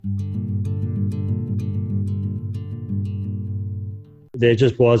there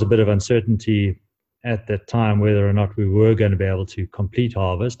just was a bit of uncertainty at that time whether or not we were going to be able to complete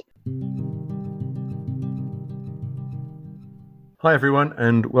harvest. Hi everyone,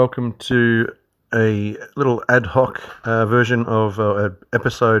 and welcome to a little ad hoc version of an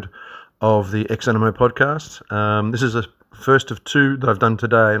episode of the Ex-Animo podcast. This is the first of two that I've done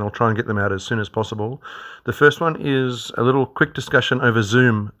today, and I'll try and get them out as soon as possible. The first one is a little quick discussion over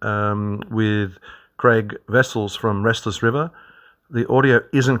Zoom with Craig Vessels from Restless River. The audio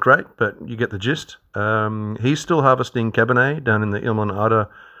isn't great, but you get the gist. He's still harvesting Cabernet down in the Ilmenau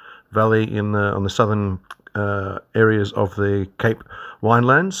Valley on the southern areas of the Cape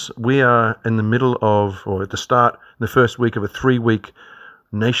Winelands. We are in the middle of, or at the start, the first week of a 3-week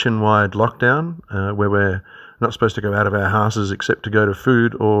nationwide lockdown where we're not supposed to go out of our houses except to go to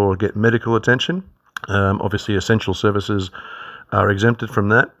food or get medical attention. Obviously, essential services are exempted from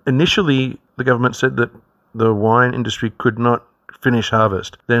that. Initially, the government said that the wine industry could not finish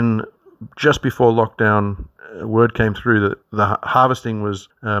harvest. Then, just before lockdown, word came through that the harvesting was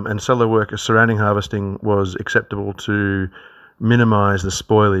and cellar work surrounding harvesting was acceptable to minimise the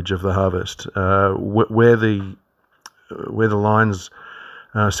spoilage of the harvest. Where the lines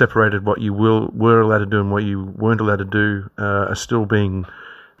separated what you were allowed to do and what you weren't allowed to do are still being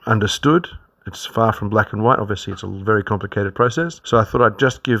understood. It's far from black and white. Obviously, it's a very complicated process. So I thought I'd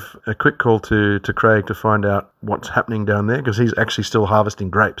just give a quick call to Craig to find out what's happening down there, because he's actually still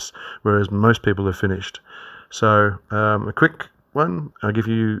harvesting grapes, whereas most people have finished. So a quick one, I'll give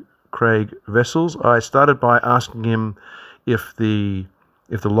you Craig Vessels. I started by asking him if the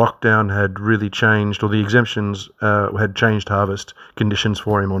lockdown had really changed, or the exemptions had changed harvest conditions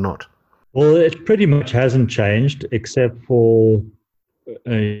for him or not. Well, it pretty much hasn't changed, except for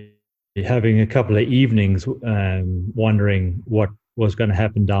having a couple of evenings wondering what was going to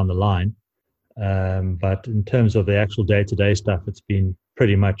happen down the line. But in terms of the actual day-to-day stuff, it's been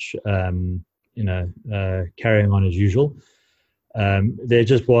pretty much carrying on as usual. There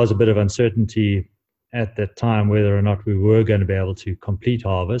just was a bit of uncertainty at that time whether or not we were going to be able to complete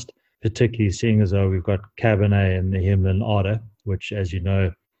harvest, particularly seeing as though we've got Cabernet and the Ilmenau, which, as you know,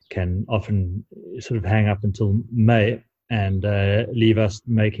 can often sort of hang up until May and leave us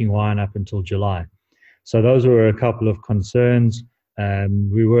making wine up until July. So those were a couple of concerns.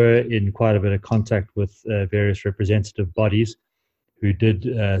 We were in quite a bit of contact with various representative bodies who did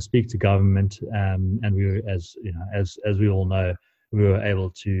speak to government, and we were, as we all know, we were able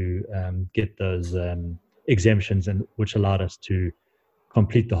to get those exemptions, and which allowed us to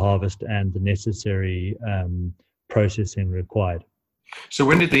complete the harvest and the necessary processing required. So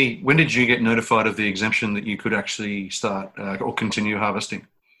when did you get notified of the exemption that you could actually start or continue harvesting?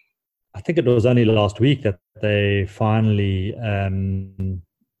 I think it was only last week that they finally.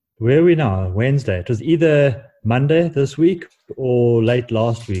 Where are we now? Wednesday. It was either Monday this week or late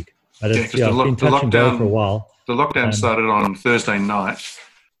last week. But it's been touch and go for a while. The lockdown started on Thursday night.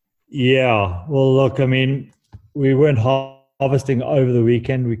 Yeah. Well, look, I mean, we weren't harvesting over the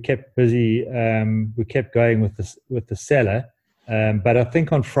weekend. We kept busy. We kept going with the cellar. But I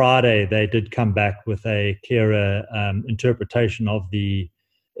think on Friday they did come back with a clearer interpretation of the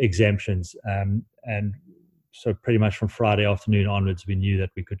exemptions. And so pretty much from Friday afternoon onwards, we knew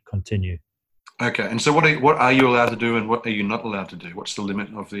that we could continue. Okay, and so what are you allowed to do, and what are you not allowed to do? What's the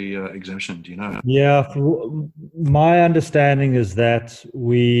limit of the exemption? Do you know? Yeah, my understanding is that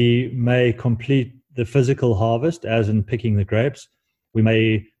we may complete the physical harvest, as in picking the grapes. We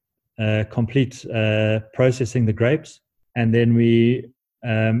may complete processing the grapes, and then we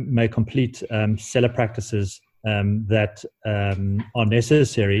may complete cellar practices that are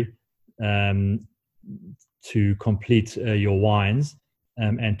necessary to complete your wines.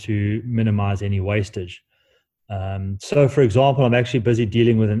 And to minimize any wastage. So, for example, I'm actually busy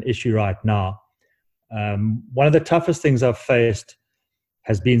dealing with an issue right now. One of the toughest things I've faced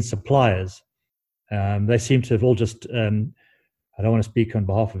has been suppliers. They seem to have all just, I don't want to speak on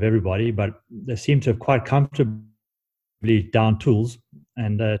behalf of everybody, but they seem to have quite comfortably down tools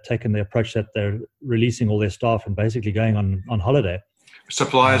and taken the approach that they're releasing all their staff and basically going on holiday.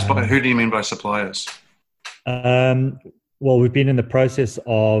 Suppliers, who do you mean by suppliers? Well, we've been in the process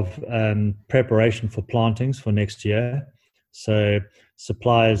of preparation for plantings for next year. So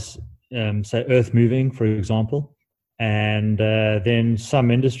suppliers, say earth moving, for example, and then some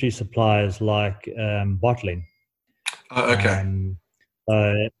industry suppliers like bottling. Okay.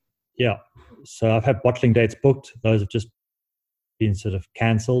 Yeah. So I've had bottling dates booked. Those have just been sort of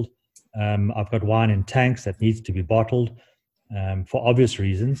cancelled. I've got wine in tanks that needs to be bottled. For obvious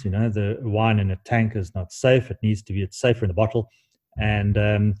reasons, the wine in a tank is not safe. It's safer in the bottle.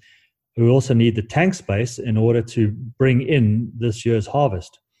 And we also need the tank space in order to bring in this year's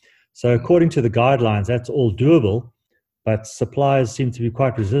harvest. So according to the guidelines, that's all doable, but suppliers seem to be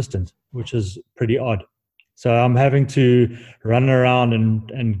quite resistant, which is pretty odd. So I'm having to run around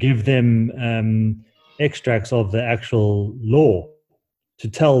and give them extracts of the actual law to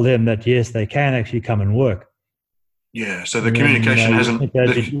tell them that, yes, they can actually come and work. Yeah, so the communication hasn't...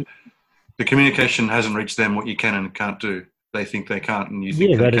 The communication hasn't reached them what you can and can't do. They think they can't, and you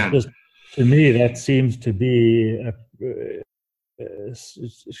think they can. Just, to me, that seems to be a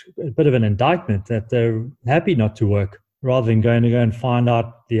bit of an indictment that they're happy not to work rather than going to go and find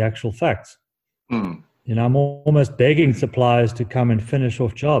out the actual facts. Mm. I'm almost begging suppliers to come and finish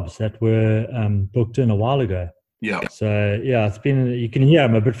off jobs that were booked in a while ago. Yeah. So, it's been, you can hear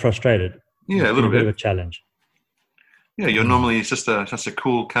I'm a bit frustrated. Yeah, a little bit of a challenge. Yeah, you're normally just a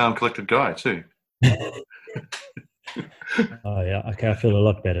cool, calm, collected guy too. Oh yeah, okay, I feel a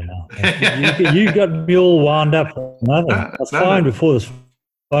lot better now. You got me all wound up for nothing. I was fine before this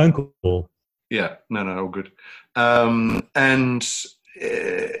phone call. Yeah, no, all good.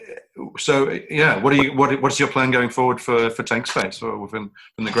 So yeah, what's your plan going forward for tank space, or when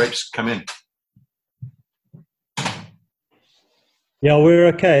the grapes come in? Yeah, we're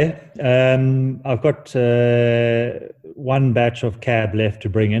okay. I've got one batch of cab left to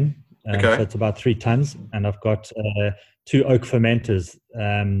bring in. Okay. So it's about 3 tons, and I've got 2 oak fermenters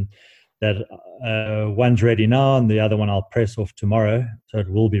that one's ready now, and the other one I'll press off tomorrow, so it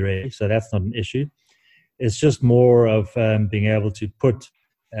will be ready. So that's not an issue. It's just more of being able to put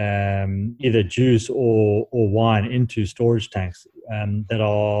either juice or wine into storage tanks that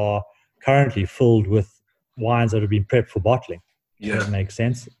are currently filled with wines that have been prepped for bottling. Yeah. That makes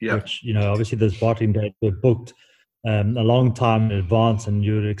sense. Yeah. Which, obviously those bottling dates were booked a long time in advance, and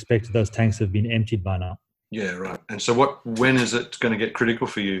you would expect those tanks have been emptied by now. Yeah, right. And so when is it going to get critical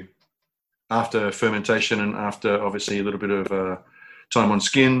for you? After fermentation and after obviously a little bit of time on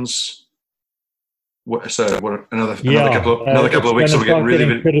skins? Another couple of weeks will get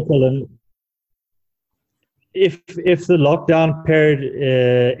really critical. And if the lockdown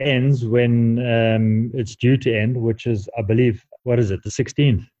period ends when it's due to end, which is, I believe, what is it, the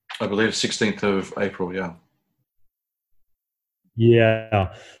 16th? I believe 16th of April, yeah.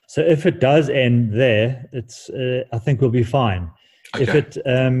 Yeah. So if it does end there, it's I think we'll be fine. Okay.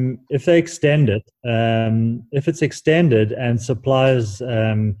 If they extend it, if it's extended and suppliers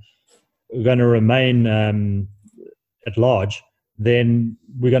are going to remain at large, then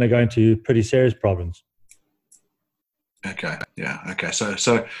we're going to go into pretty serious problems. Okay. Yeah. Okay. So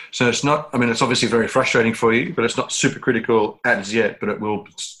it's not. I mean, it's obviously very frustrating for you, but it's not super critical as yet. But it will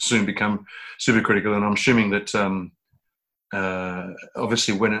soon become super critical, and I'm assuming that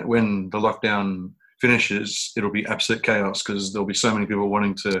obviously when the lockdown finishes, it'll be absolute chaos because there'll be so many people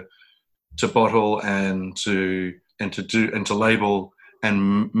wanting to bottle and to label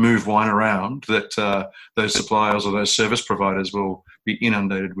and move wine around that those suppliers or those service providers will be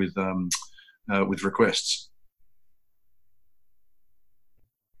inundated with requests.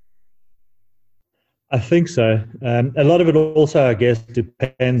 I think so. A lot of it also, I guess,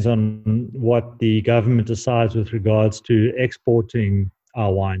 depends on what the government decides with regards to exporting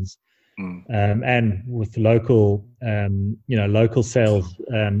our wines, and with local sales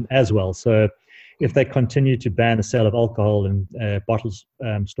as well. So, if they continue to ban the sale of alcohol in bottles,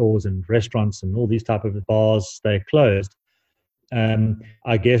 stores and restaurants and all these type of bars stay closed,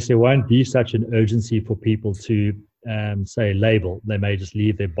 I guess there won't be such an urgency for people to say label. They may just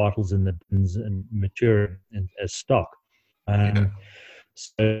leave their bottles in the bins and mature as stock.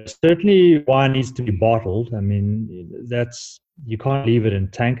 So certainly wine needs to be bottled. I mean, you can't leave it in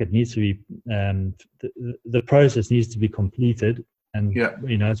tank. It needs to be the process needs to be completed, and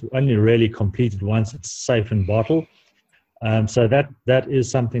it's only really completed once it's safe in bottle. So that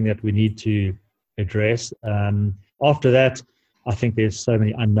is something that we need to address. After that, I think there's so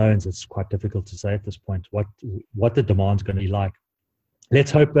many unknowns. It's quite difficult to say at this point what the demand's going to be like.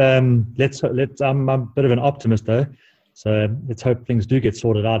 Let's hope. I'm a bit of an optimist though, so let's hope things do get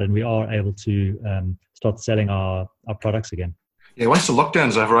sorted out and we are able to start selling our products again. Yeah, once the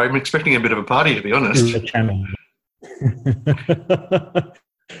lockdown's over, I'm expecting a bit of a party, to be honest.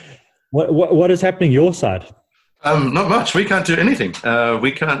 What is happening your side? Not much. We can't do anything.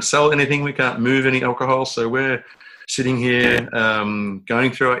 We can't sell anything. We can't move any alcohol. So we're sitting here,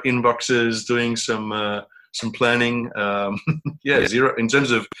 going through our inboxes, doing some planning. Zero in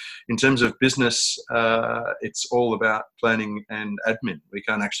terms of business. It's all about planning and admin. We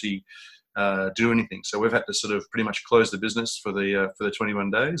can't actually do anything. So we've had to sort of pretty much close the business for the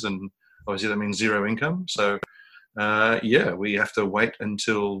 21 days, and obviously that means zero income. So we have to wait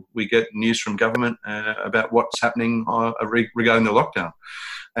until we get news from government about what's happening regarding the lockdown.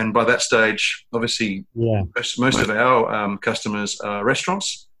 And by that stage, obviously, most of our customers are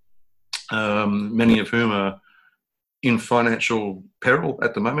restaurants, many of whom are in financial peril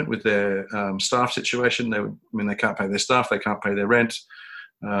at the moment with their staff situation. They can't pay their staff, they can't pay their rent,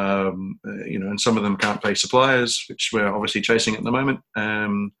 and some of them can't pay suppliers, which we're obviously chasing at the moment,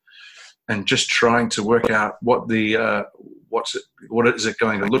 and just trying to work out what is it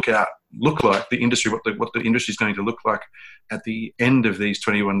going to look like the industry, what the industry is going to look like at the end of these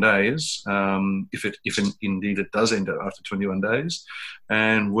 21 days, if indeed it does end after 21 days,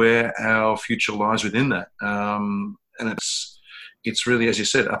 and where our future lies within that. And it's really, as you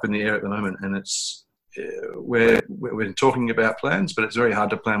said, up in the air at the moment, and it's we're talking about plans, but it's very hard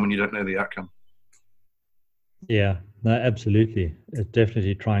to plan when you don't know the outcome. Yeah, no, absolutely. It's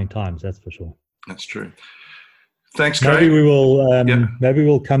definitely trying times, that's for sure. That's true. Thanks, Craig. Maybe we will. Maybe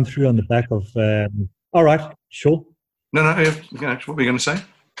we'll come through on the back of. All right, sure. No. What were you going to say?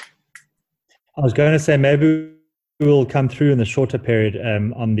 I was going to say maybe we will come through in the shorter period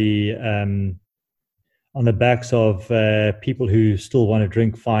on the backs of people who still want to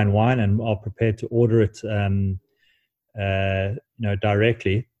drink fine wine and are prepared to order it,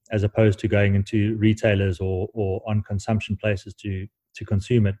 directly, as opposed to going into retailers or on consumption places to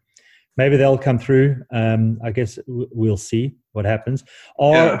consume it. Maybe they'll come through. I guess we'll see what happens.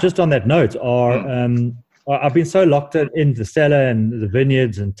 Just on that note, I've been so locked in the cellar and the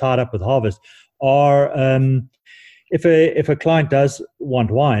vineyards and tied up with harvest. If a client does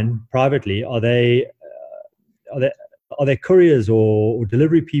want wine privately, are there couriers or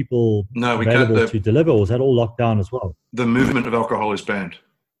delivery people available to deliver, or is that all locked down as well? The movement of alcohol is banned.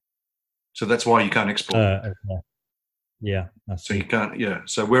 So that's why you can't export. Okay. Yeah. So you can't,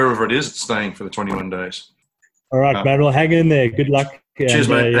 So wherever it is, it's staying for the 21 days. All right, man. Well, hang in there. Good luck. Cheers,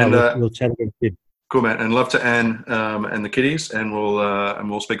 mate. We'll chat again. Cool, man. And love to Anne and the kiddies, and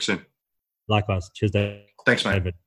we'll speak soon. Likewise. Cheers, Dave. Thanks, mate.